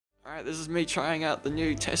Alright, this is me trying out the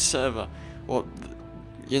new test server. Or,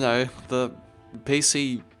 you know, the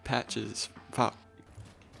PC patches. Fuck.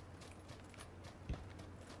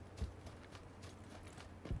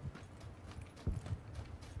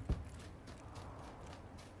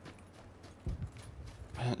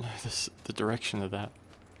 I don't know the direction of that.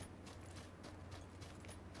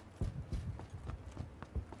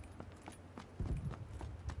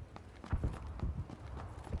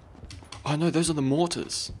 Oh no, those are the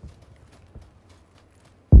mortars.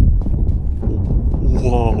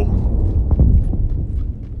 Whoa.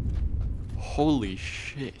 Holy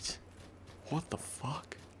shit. What the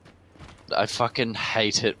fuck? I fucking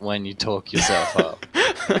hate it when you talk yourself up.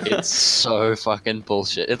 It's so fucking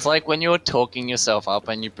bullshit. It's like when you're talking yourself up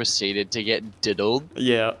and you proceeded to get diddled.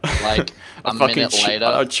 Yeah. Like a minute later.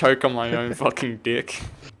 I choke on my own fucking dick.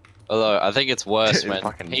 Although I think it's worse when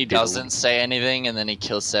he diddled. doesn't say anything and then he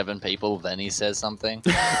kills 7 people, then he says something.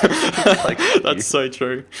 Like, that's so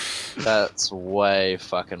true. That's way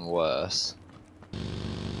fucking worse.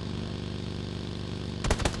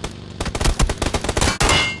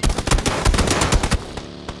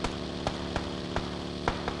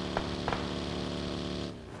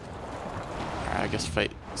 I guess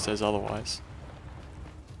fate says otherwise.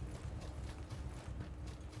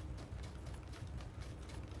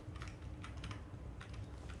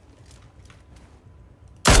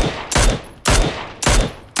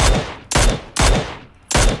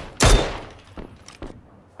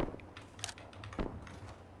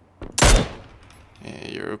 Yeah,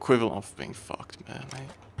 you're equivalent of being fucked, man, mate.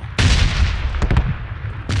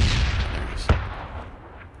 There he is.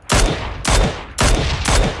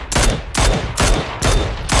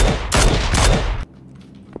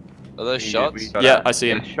 Are those shots? Yeah, I see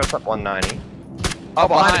him. Shots up 190. Oh,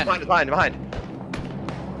 behind.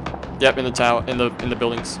 Yep, in the tower, in the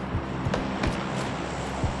buildings.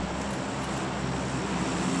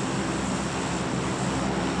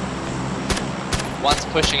 One's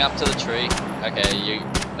pushing up to the tree. Okay,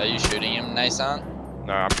 are you shooting him, Naysan?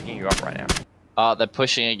 No, I'm picking you up right now. Oh, they're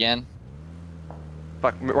pushing again.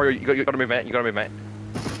 Fuck, Rory, you gotta move, mate. You gotta move, mate.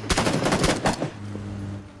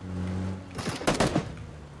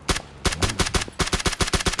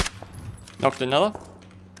 Knocked another.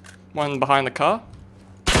 One behind the car.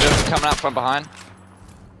 Just coming up from behind.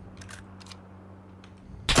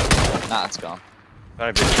 Nah, it's gone.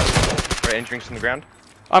 Don't have Right, entering from the ground.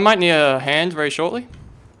 I might need a hand very shortly.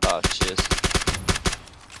 Oh, cheers.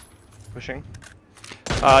 Pushing.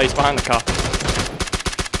 He's behind the car.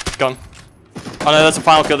 Gone. Oh no, that's a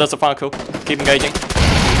final kill, that's a final kill. Keep engaging.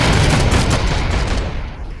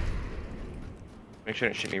 Make sure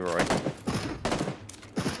you don't shoot me, Rory.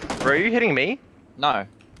 Bro, are you hitting me? No.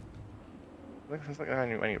 Looks like I'm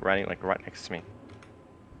running like right next to me.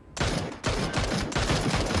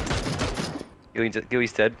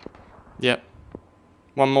 Gilly's dead. Yep.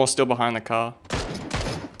 One more still behind the car.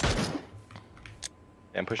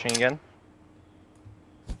 Yeah, I'm pushing again.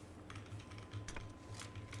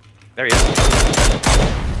 There he is.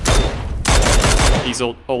 He's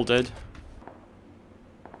all dead.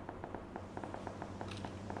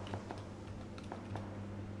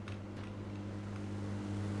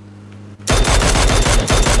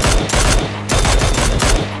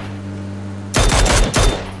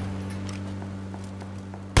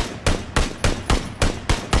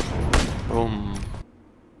 Boom.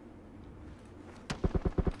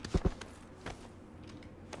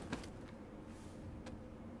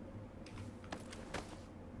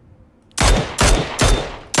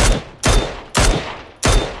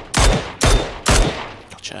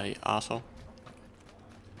 Gotcha, you asshole.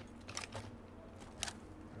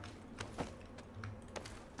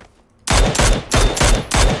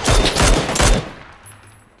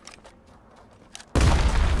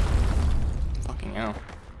 Fucking hell.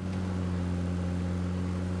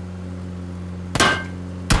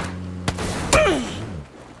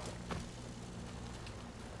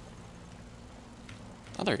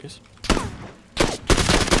 Oh, there he is.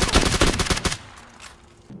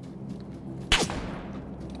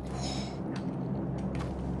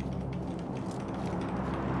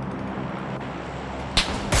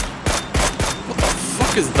 What the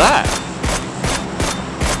fuck is that?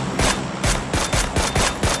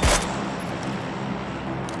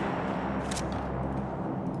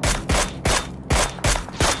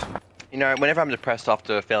 You know, whenever I'm depressed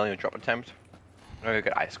after failing a drop attempt, I go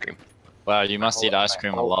get ice cream. Wow, you must eat ice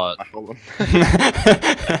cream a lot. I hold them.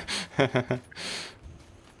 There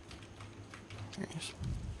he is.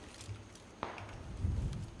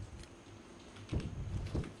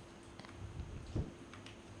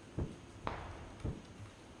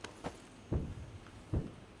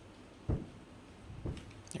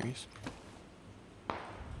 enemies.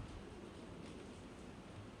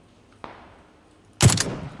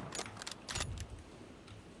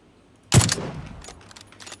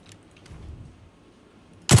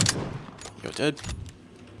 You're dead.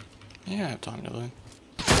 Yeah, I have time to learn.